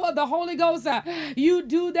the power of the Holy Ghost, you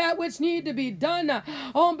do that which need to be done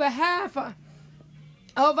on behalf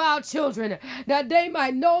of our children, that they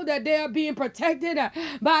might know that they are being protected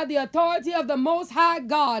by the authority of the Most High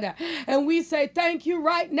God. And we say thank you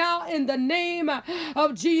right now in the name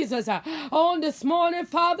of Jesus. On this morning,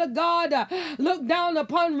 Father God, look down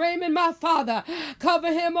upon Raymond, my Father.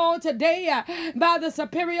 Cover him on today by the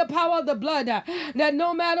superior power of the blood, that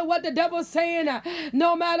no matter what the devil's saying,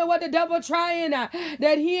 no matter what the devil trying,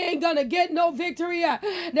 that he ain't gonna get no victory,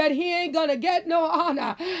 that he ain't gonna get no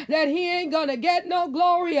honor, that he ain't gonna get no glory,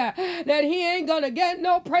 glory, that he ain't going to get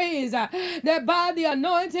no praise, that by the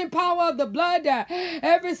anointing power of the blood,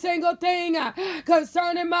 every single thing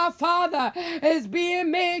concerning my father is being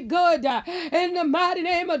made good in the mighty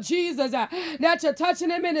name of Jesus, that you're touching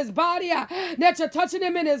him in his body, that you're touching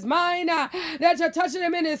him in his mind, that you're touching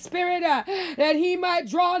him in his spirit, that he might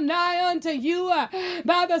draw nigh unto you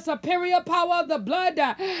by the superior power of the blood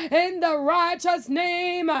in the righteous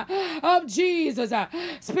name of Jesus.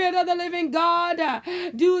 Spirit of the living God,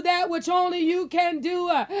 do that which only you can do.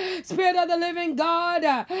 Spirit of the living God,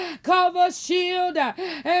 cover, shield,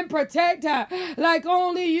 and protect like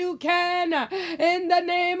only you can in the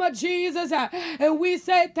name of Jesus. And we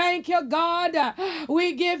say thank you, God.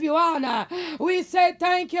 We give you honor. We say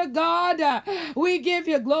thank you, God. We give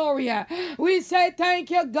you glory. We say thank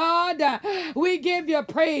you, God. We give you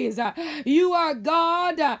praise. You are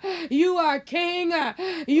God. You are King.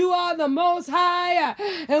 You are the Most High.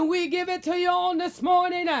 And we give it to you on this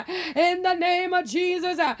morning in the name of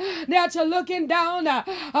Jesus, that you're looking down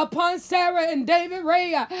upon Sarah and David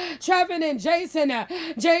Ray, Trevin and Jason,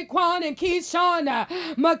 Jaquan and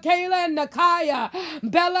Keyshawn, Michaela and Nakaya,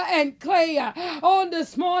 Bella and Clay. On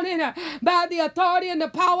this morning, by the authority and the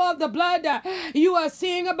power of the blood, you are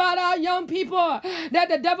seeing about our young people that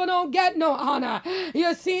the devil don't get no honor.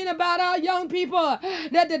 You're seeing about our young people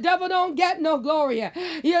that the devil don't get no glory.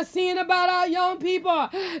 You're seeing about our young people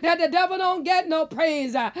that the devil don't get no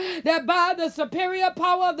praise. That by the superior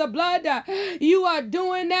power of the blood, you are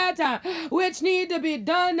doing that which need to be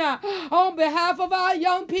done on behalf of our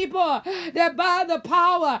young people. That by the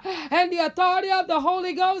power and the authority of the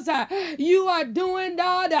Holy Ghost, you are doing,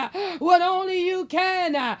 God, what only you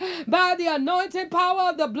can. By the anointing power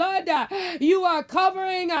of the blood, you are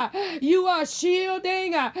covering, you are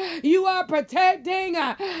shielding, you are protecting,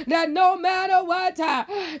 that no matter what,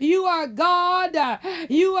 you are God,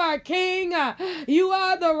 you are King, you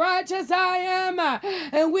are the righteous I am,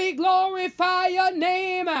 and we glorify your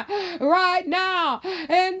name right now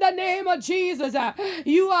in the name of Jesus.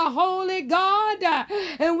 You are holy, God,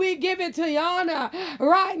 and we give it to your honor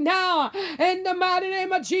right now in the mighty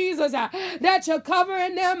name of Jesus, that you're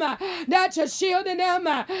covering them, that you're shielding them,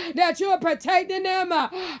 that you're protecting them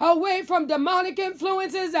away from demonic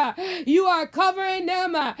influences. You are covering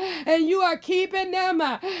them and you are keeping them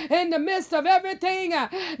in the midst of everything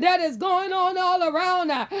that is going on all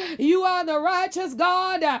around. You are the righteous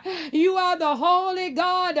God. You are the holy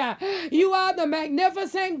God. You are the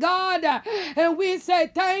magnificent God. And we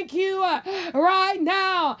say thank you right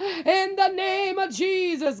now in the name of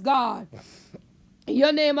Jesus, God.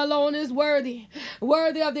 Your name alone is worthy,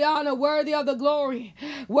 worthy of the honor, worthy of the glory,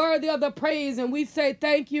 worthy of the praise. And we say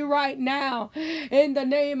thank you right now in the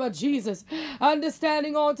name of Jesus.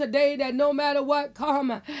 Understanding on today that no matter what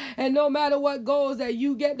comes and no matter what goes, that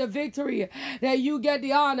you get the victory, that you get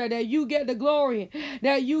the honor, that you get the glory,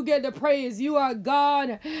 that you get the praise. You are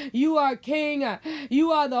God. You are King.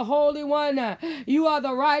 You are the Holy One. You are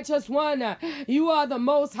the righteous one. You are the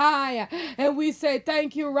Most High. And we say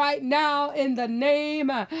thank you right now in the name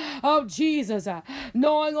of Jesus,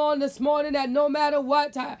 knowing on this morning that no matter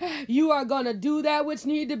what, you are going to do that which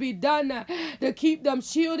need to be done to keep them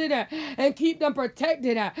shielded and keep them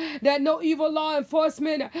protected, that no evil law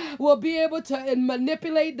enforcement will be able to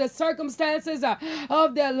manipulate the circumstances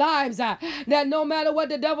of their lives, that no matter what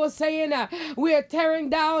the devil's saying, we're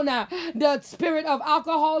tearing down the spirit of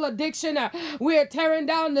alcohol addiction, we're tearing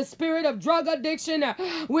down the spirit of drug addiction,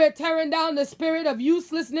 we're tearing down the spirit of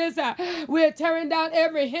uselessness, we're tearing down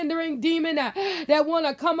every hindering demon that want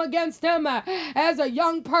to come against them as a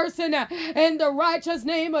young person in the righteous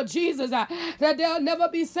name of Jesus, that there'll never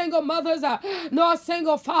be single mothers nor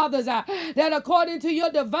single fathers, that according to your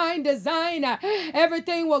divine design,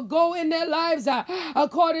 everything will go in their lives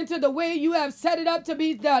according to the way you have set it up to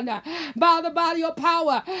be done, by your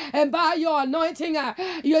power and by your anointing.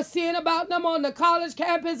 You're seeing about them on the college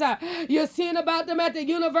campus, you're seeing about them at the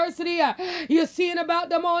university, you're seeing about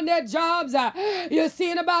them on their jobs, you're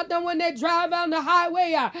seeing about them when they drive on the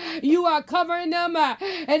highway. You are covering them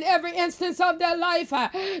in every instance of their life.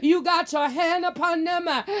 You got your hand upon them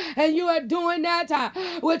and you are doing that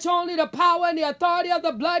which only the power and the authority of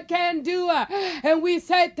the blood can do. And we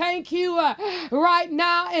say thank you right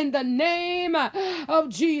now in the name of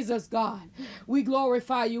Jesus, God. We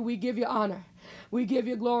glorify you. We give you honor. We give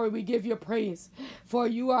you glory. We give you praise. For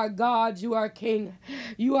you are God. You are King.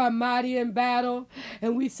 You are mighty in battle.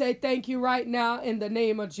 And we say thank you right now in the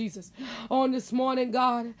name of Jesus. On this morning,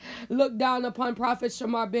 God, look down upon Prophet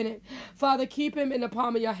Shamar Bennett. Father, keep him in the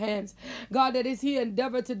palm of your hands. God, that as he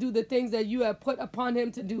endeavored to do the things that you have put upon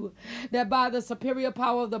him to do, that by the superior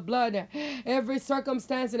power of the blood, every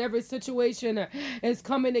circumstance and every situation is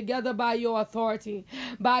coming together by your authority,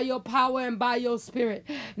 by your power and by your spirit,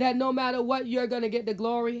 that no matter what, you're going to get the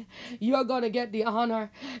glory, you're going to get the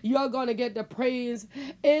honor, you're going to get the praise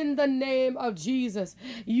in the name of Jesus.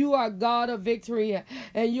 You are God of victory,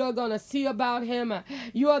 and you're going to see about him.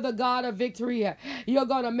 You are the God of victory. You're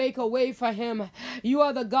going to make a way for him. You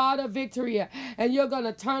are the God of victory, and you're going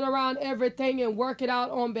to turn around everything and work it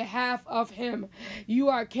out on behalf of him. You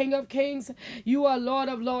are King of kings. You are Lord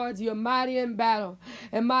of lords. You're mighty in battle.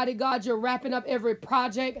 And mighty God, you're wrapping up every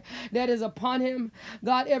project that is upon him.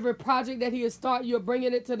 God, every project that he has started, you're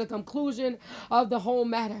bringing it to the conclusion of the whole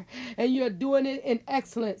matter. And you're doing it in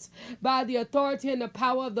excellence by the authority and the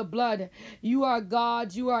power of the blood. You are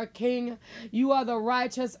God. You are King. You are the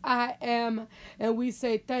righteous I am. And we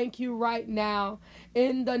say thank you right now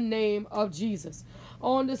in the name of Jesus.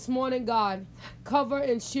 On this morning, God, cover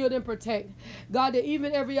and shield and protect. God, that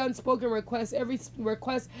even every unspoken request, every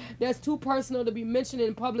request that's too personal to be mentioned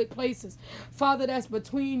in public places, Father, that's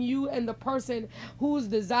between you and the person whose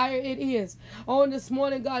desire it is. On this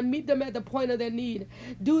morning, God, meet them at the point of their need.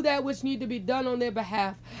 Do that which need to be done on their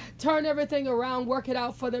behalf. Turn everything around, work it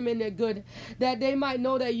out for them in their good, that they might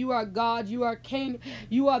know that you are God, you are King,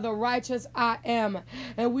 you are the righteous I am.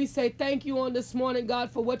 And we say thank you on this morning, God,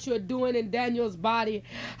 for what you're doing in Daniel's body,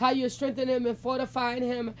 how you're strengthening him and fortifying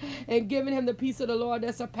him and giving him the peace of the Lord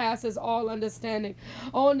that surpasses all understanding.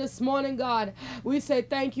 On this morning, God, we say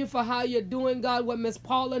thank you for how you're doing, God, what Miss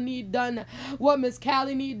Paula need done, what Miss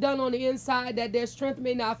Callie need done on the inside, that their strength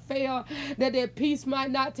may not fail, that their peace might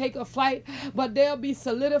not take a flight, but they'll be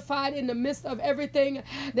solidified in the midst of everything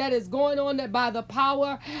that is going on, that by the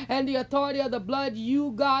power and the authority of the blood,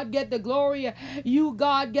 you, God, get the glory, you,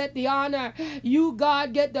 God, get the honor, you,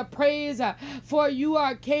 God, get the praise, for you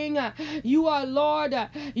are King, you are Lord,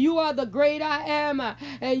 you are the great I am,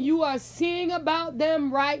 and you are seeing about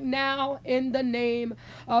them right now in the name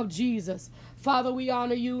of Jesus. Father, we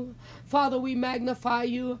honor you. Father, we magnify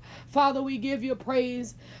you. Father, we give you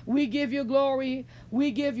praise. We give you glory.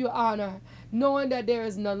 We give you honor, knowing that there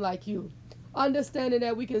is none like you. Understanding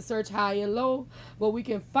that we can search high and low, but we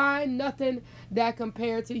can find nothing that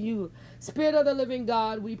compared to you. Spirit of the living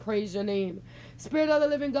God, we praise your name. Spirit of the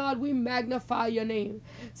living God, we magnify your name.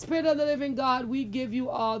 Spirit of the living God, we give you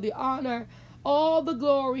all the honor, all the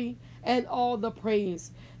glory, and all the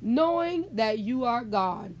praise, knowing that you are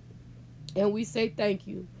God. And we say thank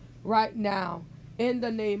you right now in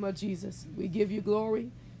the name of Jesus. We give you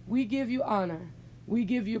glory. We give you honor. We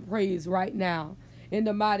give you praise right now in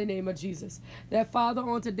the mighty name of Jesus. That, Father,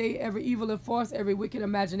 on today, every evil force, every wicked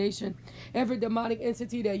imagination, every demonic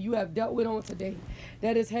entity that you have dealt with on today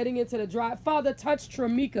that is heading into the dry, Father, touch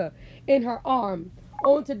Tramika in her arm.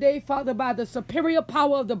 On today, Father, by the superior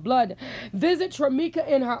power of the blood, visit Tramika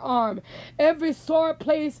in her arm. Every sore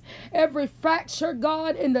place, every fracture,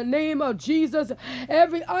 God, in the name of Jesus,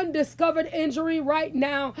 every undiscovered injury right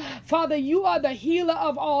now. Father, you are the healer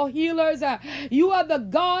of all healers. You are the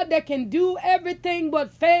God that can do everything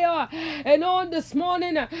but fail. And on this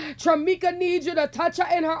morning, Tramika needs you to touch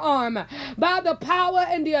her in her arm. By the power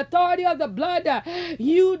and the authority of the blood,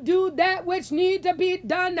 you do that which needs to be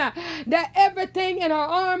done, that everything in her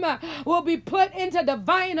arm will be put into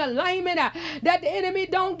divine alignment, that the enemy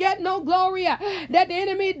don't get no glory, that the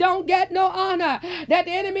enemy don't get no honor, that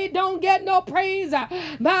the enemy don't get no praise.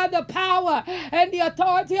 By the power and the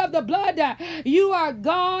authority of the blood, you are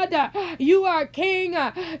God, you are King,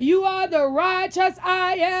 you are the righteous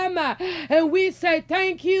I am. And we say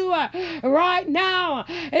thank you right now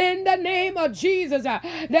in the name of Jesus,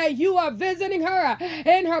 that you are visiting her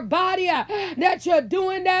in her body, that you're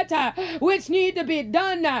doing that which need to be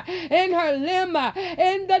done in her limb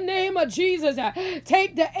in the name of Jesus.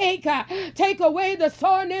 Take the ache, take away the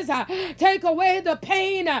soreness, take away the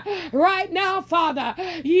pain right now, Father.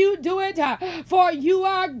 You do it, for you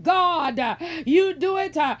are God. You do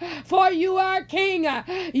it, for you are King.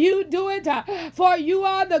 You do it, for you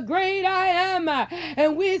are the great I am.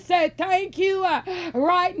 And we say thank you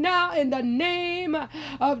right now in the name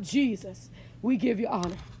of Jesus. We give you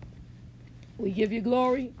honor. We give you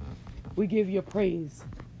glory. We give you praise,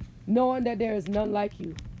 knowing that there is none like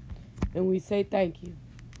you. And we say thank you.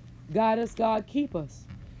 Guide us, God. Keep us.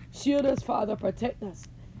 Shield us, Father. Protect us,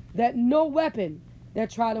 that no weapon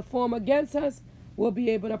that try to form against us will be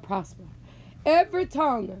able to prosper. Every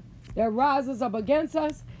tongue that rises up against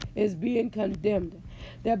us is being condemned.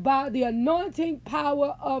 That by the anointing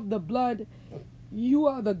power of the blood, you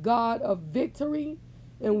are the God of victory.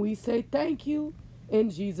 And we say thank you in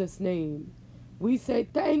Jesus' name. We say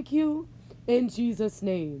thank you in Jesus'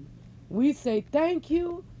 name. We say thank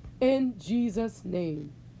you in Jesus'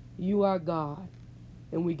 name. You are God,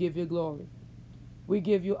 and we give you glory. We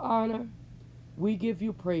give you honor. We give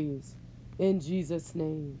you praise in Jesus'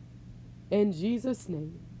 name. In Jesus'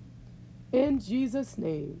 name. In Jesus'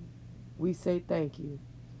 name, we say thank you.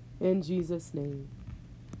 In Jesus' name,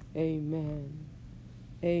 amen.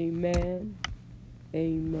 Amen.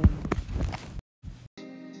 Amen.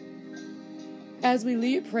 As we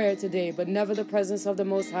lead prayer today, but never the presence of the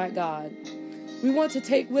Most High God, we want to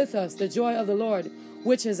take with us the joy of the Lord,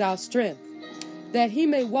 which is our strength, that He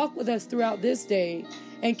may walk with us throughout this day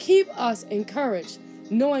and keep us encouraged,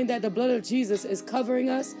 knowing that the blood of Jesus is covering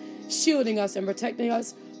us, shielding us, and protecting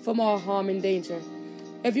us from all harm and danger.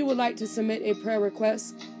 If you would like to submit a prayer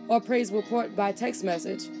request or praise report by text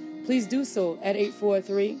message, please do so at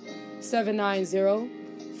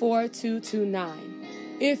 843-790-4229.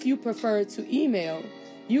 If you prefer to email,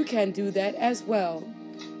 you can do that as well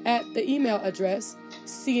at the email address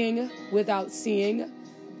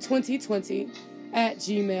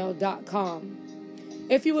seeingwithoutseeing2020@gmail.com.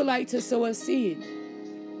 If you would like to sow a seed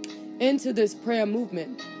into this prayer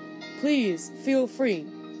movement, please feel free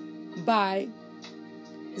by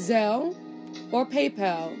Zelle or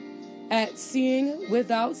PayPal at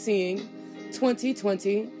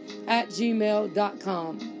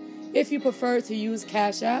seeingwithoutseeing2020@gmail.com. If you prefer to use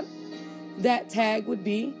Cash App, that tag would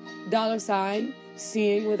be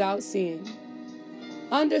 $seeing without seeing.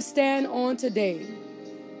 Understand on today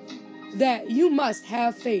that you must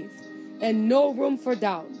have faith and no room for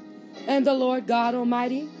doubt. And the Lord God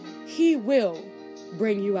Almighty, He will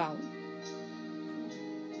bring you out.